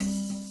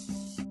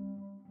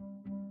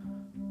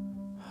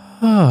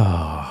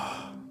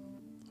Oh,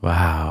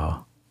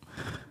 wow.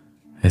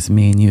 It's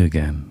me and you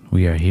again.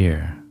 We are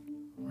here.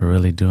 We're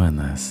really doing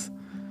this.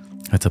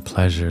 It's a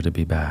pleasure to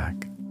be back.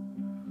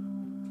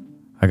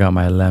 I got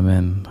my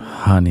lemon,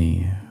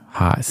 honey,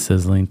 hot,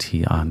 sizzling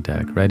tea on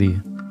deck,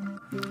 ready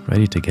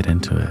to get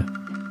into it.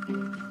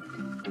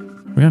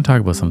 We're going to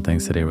talk about some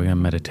things today. We're going to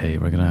meditate.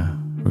 We're going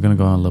to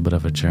go on a little bit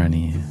of a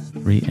journey,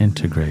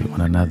 reintegrate one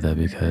another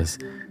because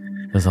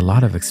there's a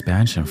lot of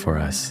expansion for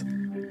us.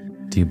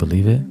 Do you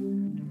believe it?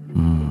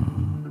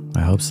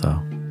 I hope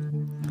so.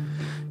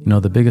 You know,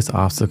 the biggest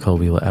obstacle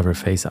we will ever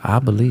face, I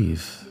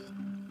believe,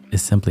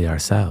 is simply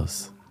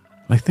ourselves.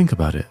 Like, think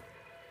about it.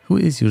 Who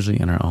is usually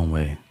in our own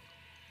way?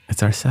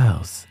 It's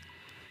ourselves.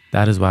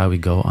 That is why we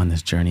go on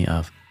this journey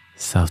of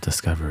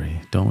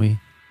self-discovery, don't we?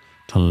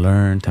 To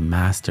learn, to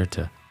master,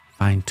 to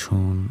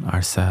fine-tune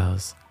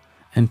ourselves,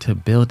 and to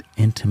build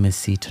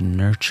intimacy, to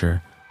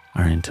nurture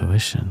our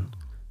intuition.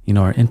 You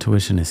know, our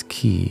intuition is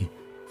key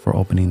for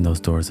opening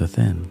those doors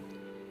within.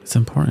 It's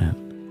important.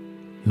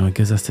 You know, it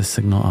gives us the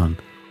signal on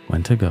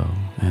when to go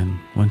and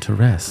when to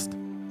rest.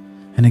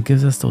 And it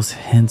gives us those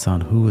hints on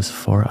who is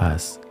for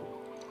us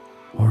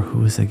or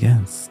who is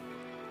against.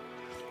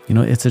 You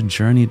know, it's a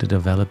journey to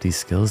develop these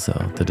skills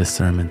though, the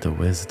discernment, the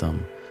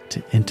wisdom,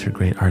 to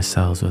integrate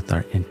ourselves with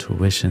our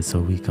intuition so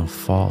we can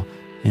fall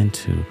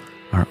into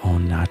our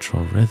own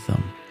natural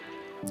rhythm.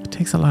 It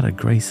takes a lot of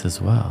grace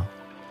as well.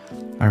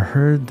 I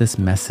heard this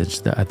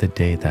message the other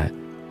day that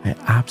I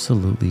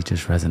absolutely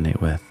just resonate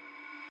with.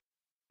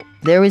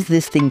 There is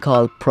this thing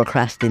called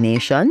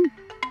procrastination,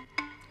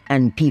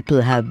 and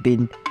people have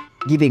been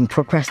giving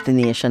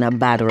procrastination a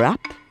bad rap,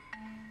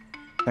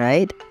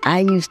 right?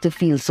 I used to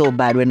feel so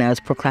bad when I was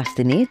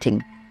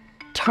procrastinating.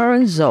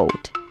 Turns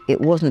out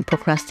it wasn't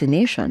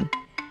procrastination.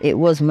 It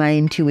was my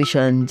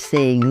intuition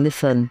saying,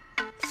 listen,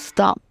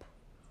 stop.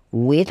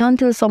 Wait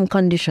until some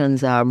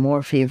conditions are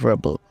more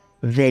favorable.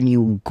 Then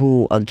you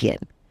go again.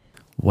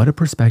 What a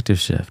perspective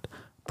shift.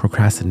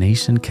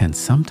 Procrastination can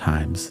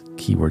sometimes,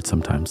 keyword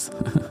sometimes,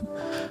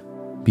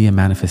 be a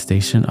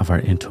manifestation of our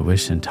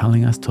intuition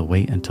telling us to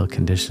wait until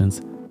conditions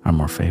are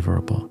more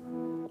favorable.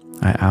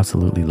 I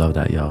absolutely love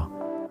that, y'all.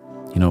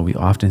 You know, we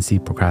often see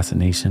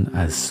procrastination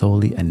as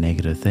solely a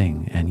negative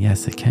thing, and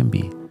yes, it can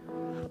be.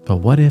 But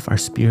what if our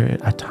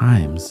spirit at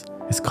times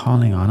is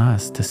calling on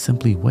us to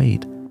simply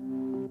wait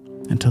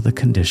until the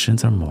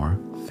conditions are more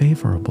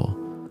favorable?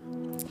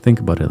 Think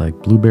about it, like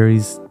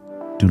blueberries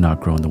do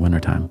not grow in the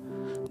wintertime.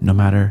 No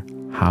matter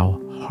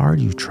how hard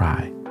you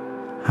try,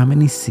 how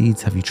many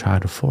seeds have you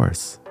tried to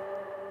force?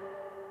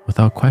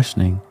 Without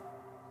questioning,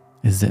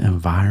 is the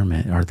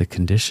environment or the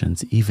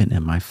conditions even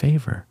in my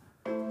favor?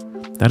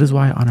 That is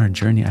why on our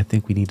journey, I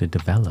think we need to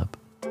develop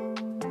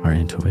our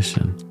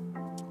intuition.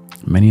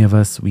 Many of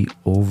us, we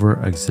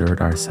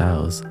overexert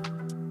ourselves,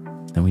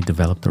 then we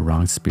develop the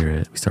wrong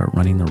spirit. We start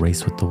running the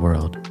race with the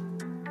world.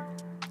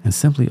 And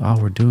simply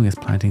all we're doing is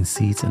planting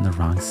seeds in the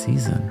wrong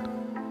season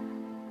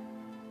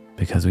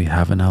because we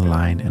haven't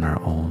aligned in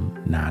our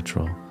own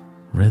natural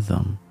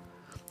rhythm.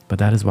 But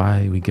that is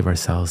why we give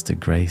ourselves the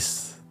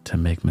grace to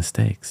make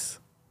mistakes.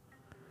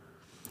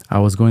 I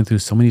was going through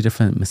so many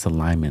different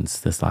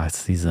misalignments this last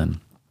season,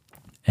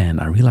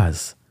 and I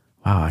realized,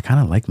 wow, I kind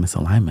of like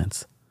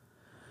misalignments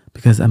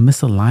because a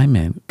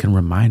misalignment can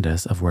remind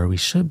us of where we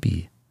should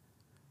be.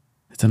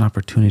 It's an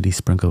opportunity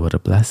sprinkled with a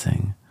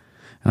blessing.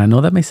 And I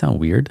know that may sound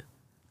weird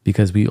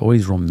because we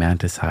always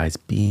romanticize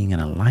being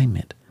in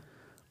alignment.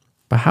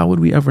 But how would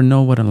we ever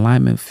know what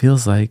alignment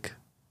feels like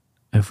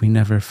if we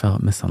never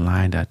felt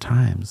misaligned at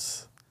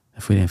times,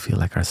 if we didn't feel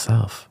like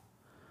ourselves?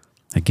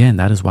 Again,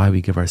 that is why we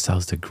give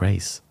ourselves the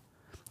grace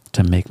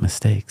to make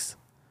mistakes.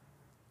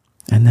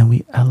 And then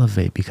we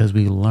elevate because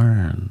we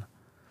learn.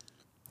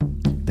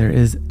 There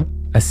is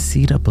a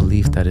seed of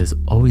belief that is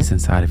always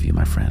inside of you,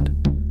 my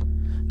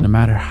friend. No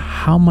matter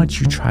how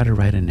much you try to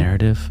write a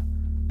narrative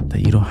that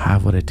you don't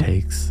have what it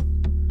takes,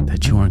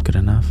 that you aren't good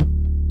enough,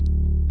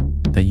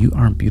 that you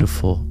aren't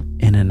beautiful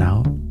in and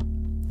out,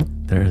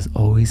 there is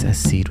always a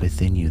seed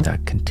within you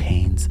that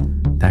contains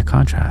that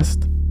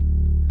contrast.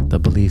 The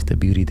belief, the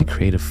beauty, the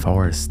creative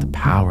force, the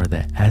power,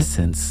 the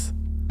essence,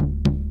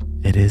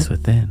 it is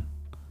within.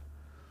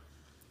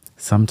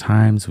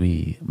 Sometimes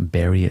we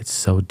bury it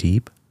so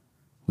deep,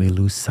 we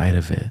lose sight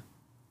of it.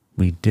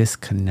 We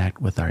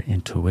disconnect with our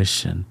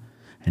intuition,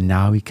 and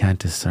now we can't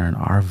discern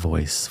our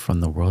voice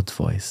from the world's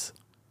voice.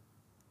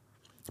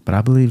 But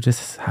I believe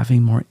just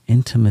having more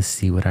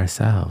intimacy with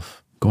ourselves,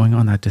 going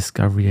on that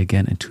discovery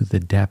again into the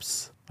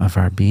depths of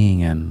our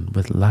being and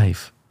with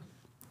life,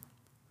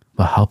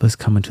 will help us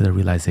come into the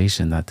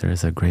realization that there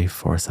is a great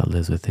force that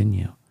lives within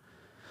you.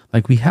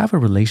 Like we have a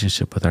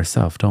relationship with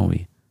ourselves, don't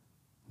we?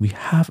 We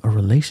have a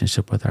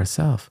relationship with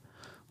ourselves.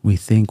 We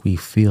think, we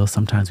feel,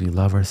 sometimes we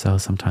love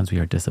ourselves, sometimes we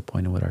are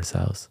disappointed with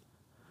ourselves.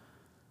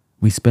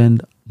 We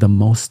spend the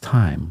most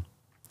time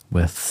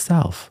with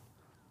self.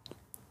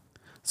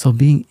 So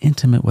being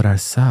intimate with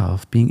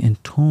ourselves, being in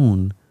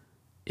tune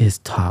is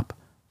top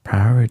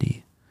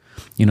priority.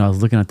 You know, I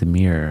was looking at the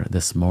mirror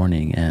this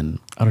morning and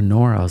out of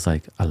nowhere, I was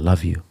like, I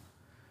love you.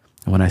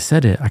 And when I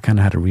said it, I kind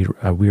of had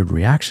a weird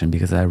reaction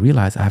because I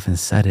realized I haven't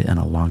said it in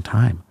a long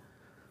time.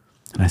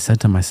 And I said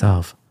to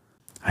myself,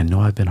 I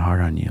know I've been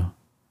hard on you.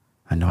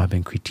 I know I've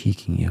been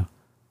critiquing you.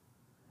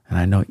 And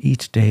I know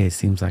each day it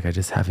seems like I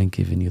just haven't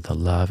given you the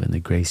love and the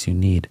grace you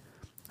need.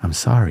 I'm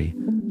sorry.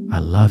 I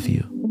love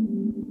you.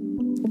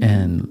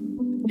 And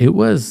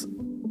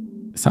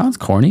it sounds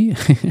corny,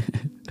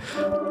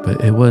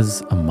 but it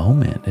was a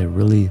moment. It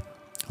really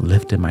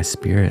lifted my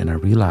spirit. And I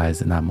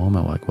realized in that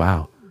moment, like,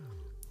 wow,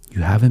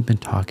 you haven't been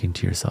talking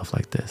to yourself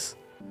like this.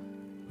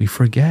 We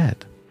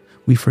forget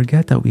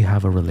that we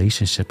have a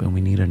relationship and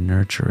we need to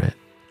nurture it.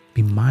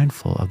 Be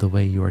mindful of the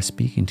way you are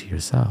speaking to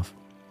yourself,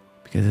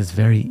 because it's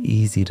very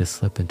easy to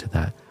slip into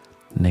that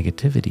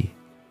negativity.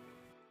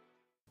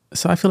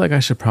 So I feel like I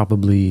should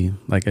probably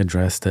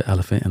address the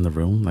elephant in the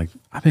room. Like,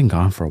 I've been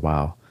gone for a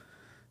while.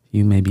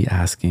 You may be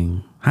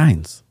asking,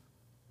 Heinz,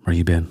 where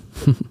you been?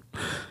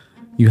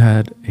 You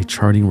had a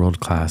charting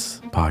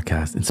world-class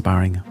podcast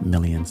inspiring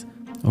millions,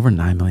 over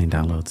 9 million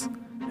downloads,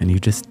 and you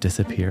just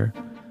disappear?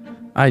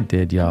 I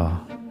did,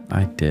 y'all.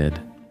 I did.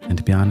 And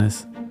to be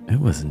honest, it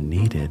was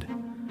needed.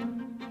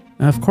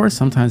 Now, of course,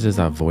 sometimes there's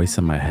that voice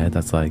in my head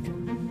that's like,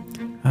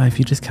 if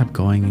you just kept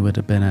going, you would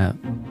have been at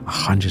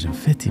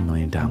 150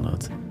 million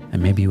downloads.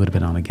 And maybe you would have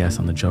been on a guest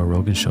on the Joe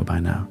Rogan show by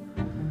now.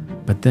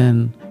 But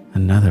then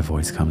another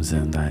voice comes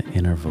in, that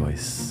inner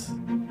voice,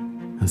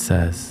 and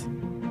says,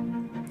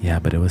 yeah,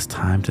 but it was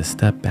time to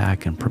step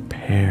back and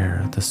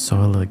prepare the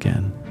soil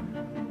again,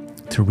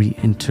 to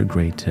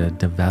reintegrate, to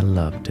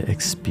develop, to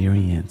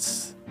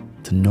experience,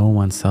 to know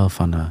oneself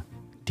on a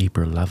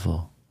deeper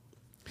level.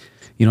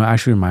 You know, it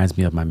actually reminds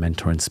me of my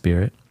mentor in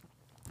spirit,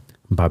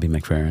 Bobby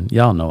McFerrin.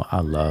 Y'all know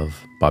I love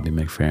Bobby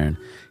McFerrin.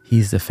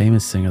 He's the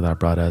famous singer that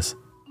brought us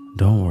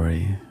Don't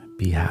Worry,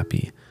 Be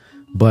Happy.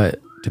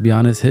 But to be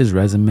honest, his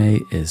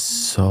resume is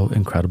so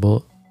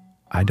incredible.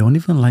 I don't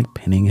even like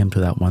pinning him to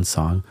that one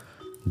song,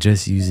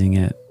 just using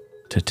it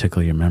to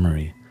tickle your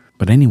memory.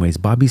 But anyways,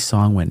 Bobby's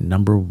song went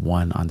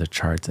 #1 on the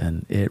charts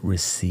and it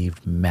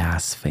received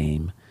mass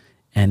fame.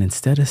 And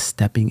instead of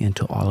stepping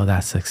into all of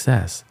that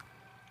success,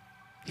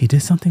 he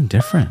did something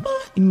different.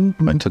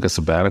 I took a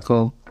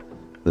sabbatical.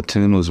 The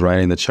tune was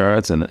riding the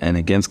charts, and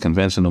against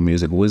conventional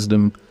music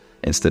wisdom,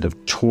 instead of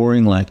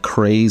touring like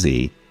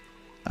crazy,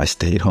 I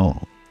stayed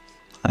home.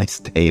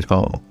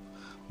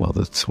 While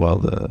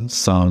the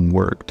song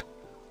worked.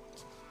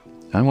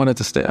 I wanted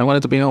to stay. I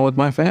wanted to be home with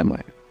my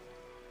family.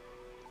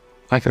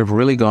 I could have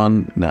really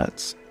gone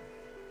nuts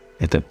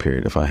at that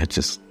period if I had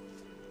just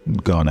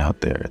gone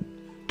out there and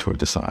toured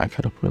the song. I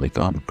could have really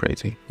gone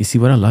crazy. You see,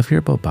 what I love here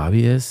about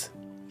Bobby is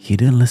he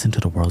didn't listen to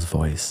the world's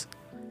voice.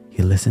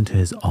 He listened to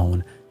his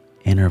own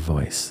inner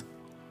voice.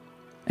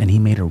 And he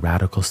made a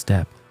radical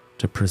step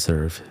to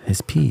preserve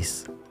his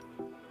peace.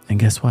 And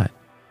guess what?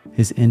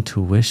 His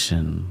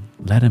intuition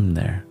led him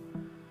there.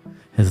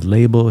 His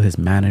label, his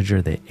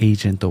manager, the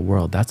agent, the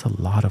world, that's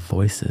a lot of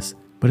voices.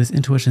 But his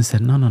intuition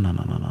said, no.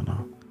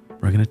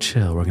 We're going to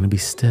chill. We're going to be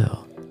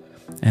still.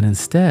 And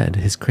instead,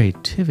 his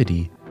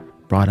creativity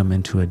brought him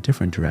into a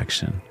different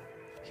direction.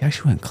 He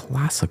actually went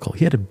classical.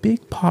 He had a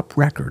big pop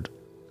record,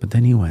 but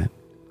then he went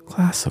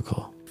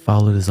classical,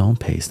 followed his own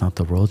pace, not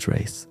the world's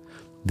race.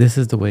 This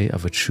is the way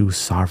of a true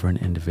sovereign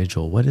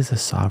individual. What is a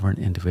sovereign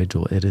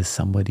individual? It is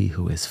somebody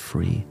who is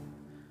free,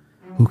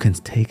 who can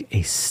take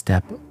a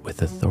step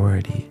with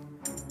authority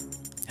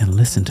and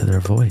listen to their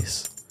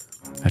voice.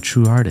 A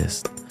true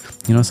artist.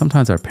 You know,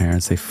 sometimes our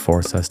parents, they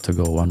force us to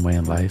go one way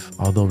in life,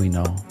 although we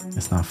know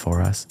it's not for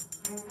us.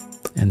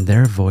 And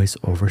their voice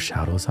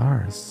overshadows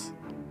ours.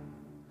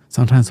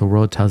 Sometimes the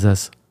world tells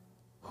us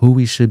who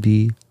we should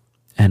be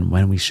and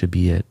when we should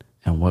be it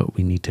and what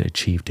we need to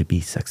achieve to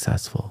be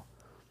successful,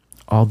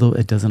 although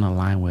it doesn't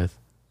align with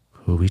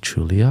who we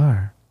truly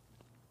are.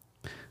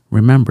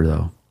 Remember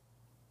though,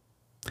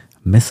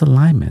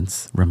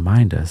 misalignments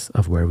remind us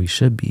of where we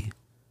should be.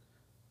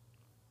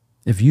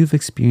 If you've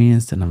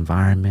experienced an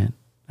environment,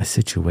 a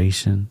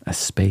situation, a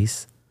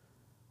space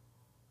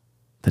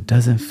that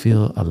doesn't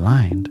feel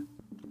aligned,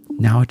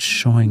 now it's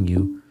showing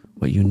you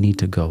what you need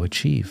to go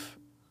achieve.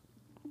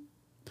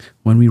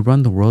 When we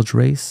run the world's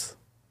race,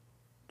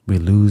 we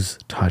lose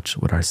touch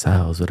with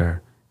ourselves, with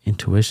our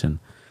intuition.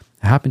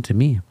 It happened to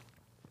me.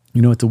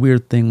 You know, it's a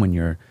weird thing when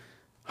your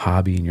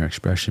hobby and your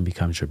expression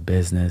becomes your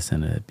business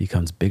and it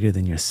becomes bigger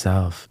than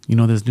yourself. You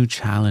know, there's new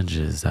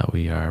challenges that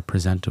we are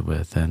presented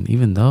with, and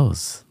even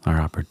those are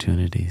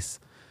opportunities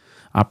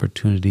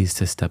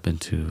to step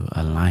into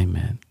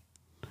alignment.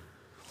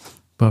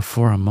 But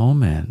for a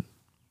moment,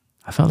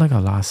 I felt like I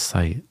lost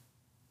sight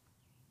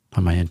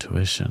of my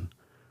intuition.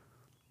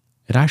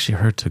 It actually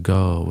hurt to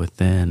go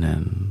within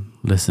and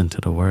listen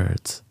to the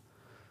words.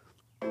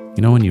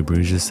 You know when you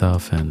bruise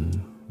yourself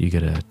and you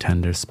get a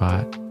tender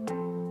spot?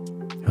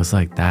 It was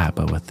like that,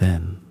 but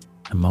within,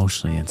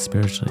 emotionally and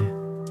spiritually.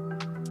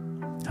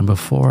 And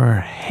before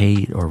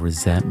hate or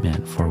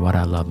resentment for what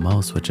I love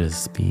most, which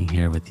is being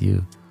here with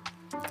you,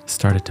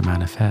 started to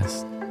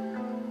manifest,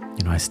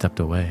 you know, I stepped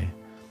away.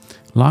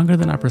 Longer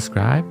than I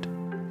prescribed,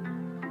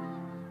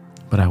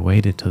 But I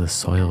waited till the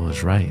soil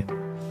was right.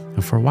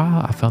 And for a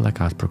while, I felt like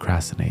I was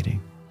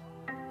procrastinating.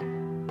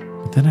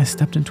 But then I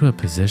stepped into a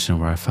position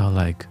where I felt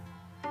like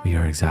we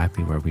are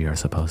exactly where we are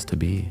supposed to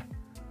be.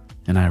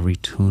 And I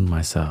retuned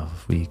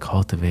myself. We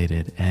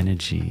cultivated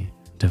energy,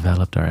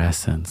 developed our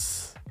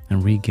essence,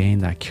 and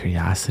regained that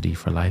curiosity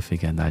for life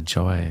again, that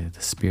joy,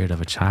 the spirit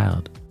of a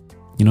child.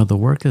 You know, the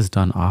work is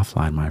done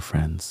offline, my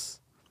friends.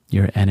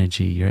 Your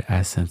energy, your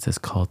essence is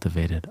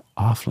cultivated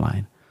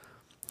offline.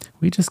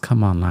 We just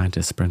come online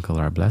to sprinkle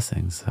our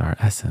blessings, our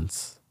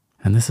essence.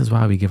 And this is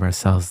why we give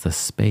ourselves the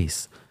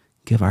space.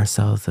 Give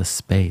ourselves the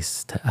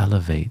space to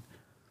elevate,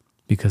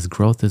 because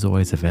growth is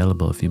always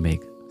available if you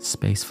make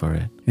space for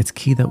it. It's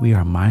key that we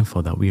are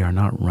mindful that we are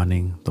not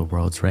running the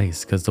world's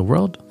race, because the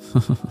world,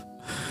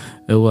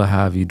 it will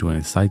have you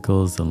doing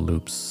cycles and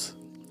loops,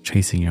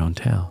 chasing your own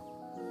tail.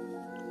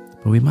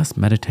 But we must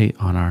meditate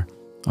on our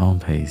own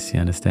pace, you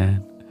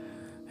understand?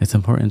 It's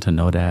important to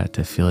know that,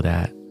 to feel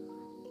that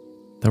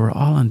we're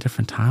all on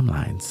different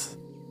timelines.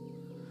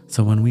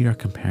 So when we are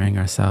comparing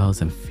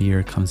ourselves and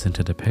fear comes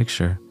into the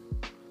picture,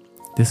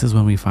 this is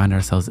when we find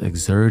ourselves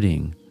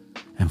exerting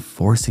and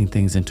forcing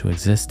things into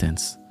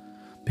existence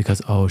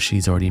because, oh,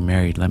 she's already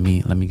married. Let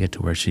me get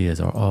to where she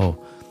is. Or,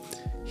 oh,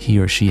 he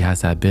or she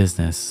has that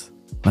business.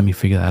 Let me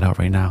figure that out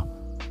right now.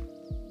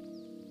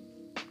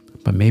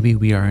 But maybe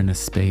we are in a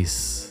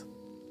space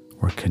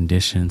where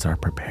conditions are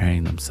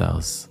preparing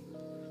themselves,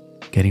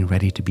 getting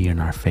ready to be in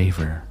our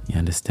favor. You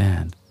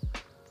understand?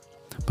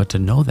 But to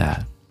know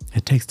that,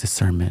 it takes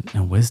discernment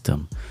and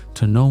wisdom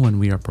to know when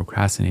we are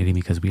procrastinating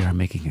because we are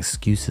making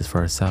excuses for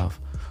ourselves,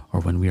 or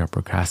when we are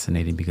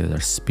procrastinating because our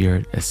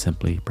spirit is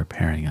simply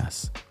preparing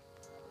us.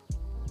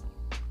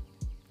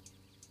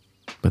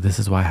 But this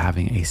is why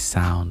having a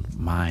sound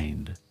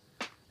mind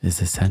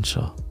is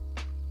essential.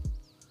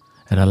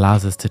 It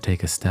allows us to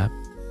take a step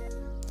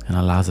and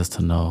allows us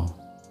to know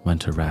when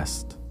to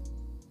rest.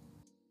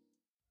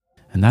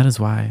 And that is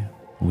why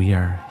we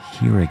are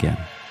here again,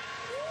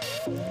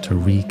 to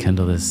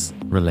rekindle this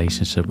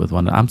relationship with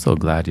one another. I'm so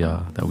glad,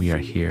 y'all, that we are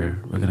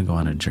here. We're going to go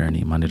on a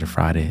journey Monday to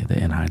Friday, the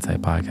In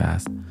Hindsight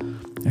podcast,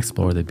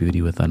 explore the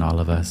beauty within all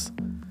of us,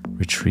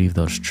 retrieve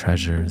those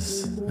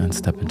treasures, and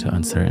step into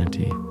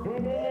uncertainty.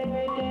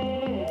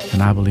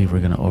 And I believe we're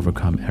going to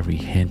overcome every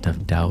hint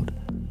of doubt,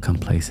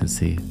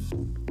 complacency,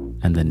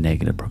 and the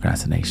negative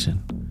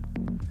procrastination,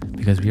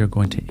 because we are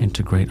going to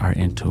integrate our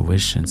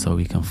intuition so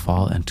we can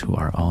fall into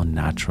our own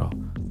natural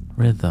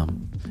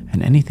rhythm.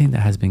 And anything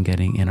that has been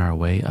getting in our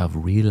way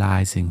of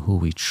realizing who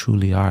we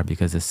truly are,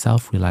 because the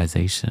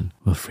self-realization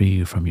will free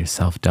you from your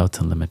self-doubts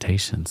and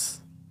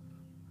limitations.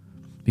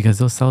 Because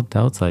those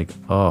self-doubts, like,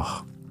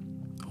 oh,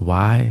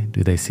 why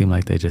do they seem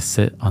like they just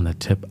sit on the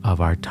tip of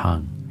our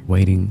tongue,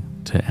 waiting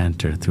to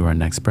enter through our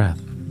next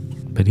breath?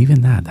 But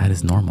even that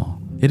is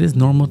normal. It is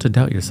normal to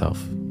doubt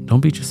yourself.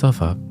 Don't beat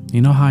yourself up.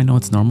 You know how I know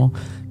it's normal?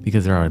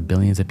 Because there are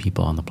billions of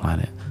people on the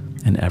planet,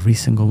 and every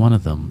single one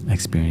of them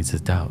experiences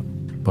doubt.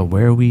 But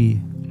where we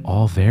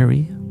all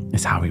vary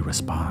is how we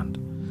respond,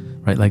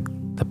 right? Like,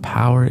 the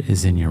power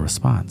is in your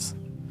response.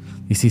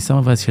 You see, some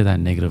of us hear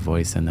that negative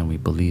voice and then we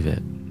believe it.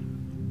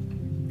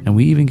 And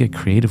we even get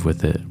creative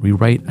with it. We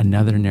write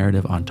another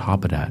narrative on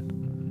top of that.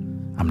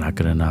 I'm not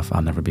good enough.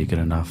 I'll never be good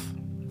enough.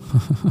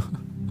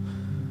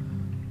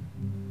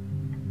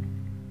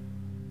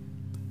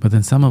 But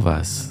then some of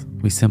us,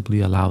 we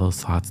simply allow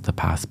those thoughts to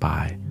pass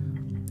by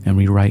and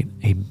we write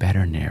a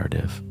better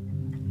narrative.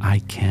 I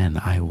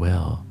can, I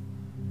will.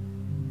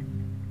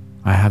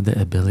 I have the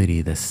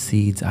ability, the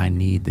seeds I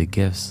need, the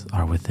gifts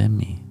are within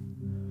me.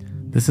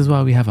 This is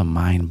why we have a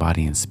mind,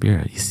 body, and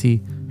spirit. You see,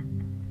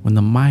 when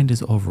the mind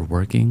is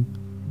overworking,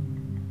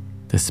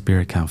 the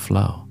spirit can't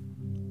flow.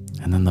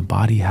 And then the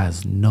body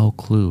has no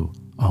clue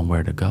on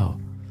where to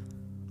go.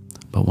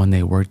 But when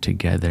they work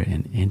together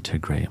and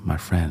integrate, my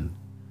friend,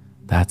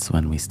 that's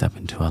when we step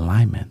into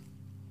alignment.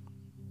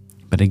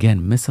 But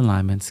again,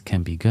 misalignments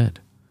can be good.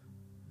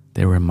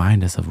 They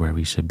remind us of where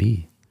we should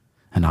be,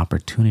 an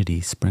opportunity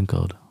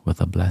sprinkled with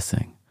a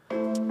blessing.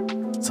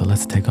 So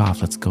let's take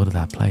off. Let's go to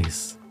that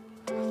place,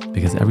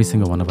 because every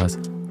single one of us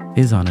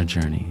is on a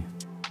journey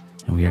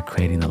and we are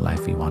creating the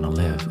life we want to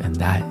live. And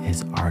that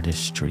is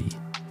artistry.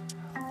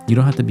 You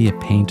don't have to be a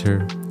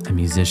painter, a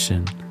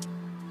musician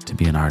to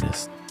be an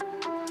artist.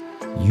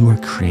 You are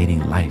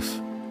creating life.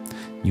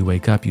 You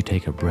wake up, you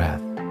take a breath,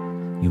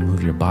 you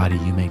move your body,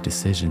 you make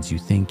decisions, you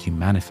think, you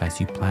manifest,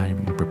 you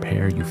plan, you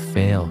prepare, you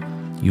fail,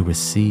 you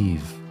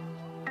receive,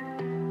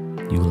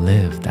 you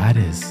live. That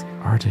is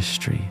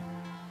artistry.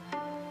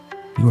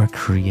 You are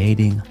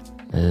creating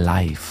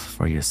life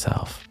for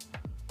yourself.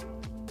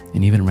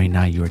 And even right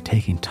now, you are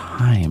taking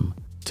time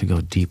to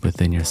go deep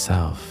within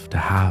yourself, to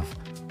have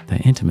the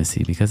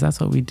intimacy, because that's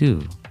what we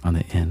do on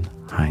the In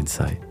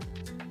Hindsight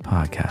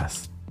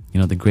podcast. You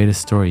know, the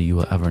greatest story you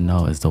will ever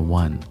know is the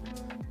one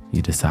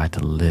you decide to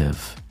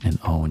live and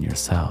own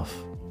yourself.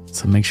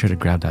 So make sure to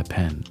grab that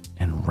pen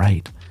and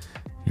write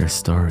your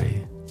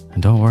story.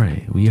 And don't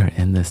worry, we are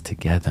in this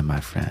together, my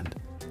friend.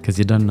 Because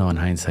you don't know, in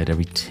hindsight,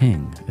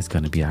 everything is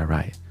going to be all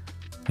right.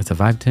 It's a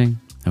vibe ting,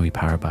 and we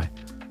power by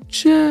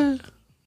Yeah.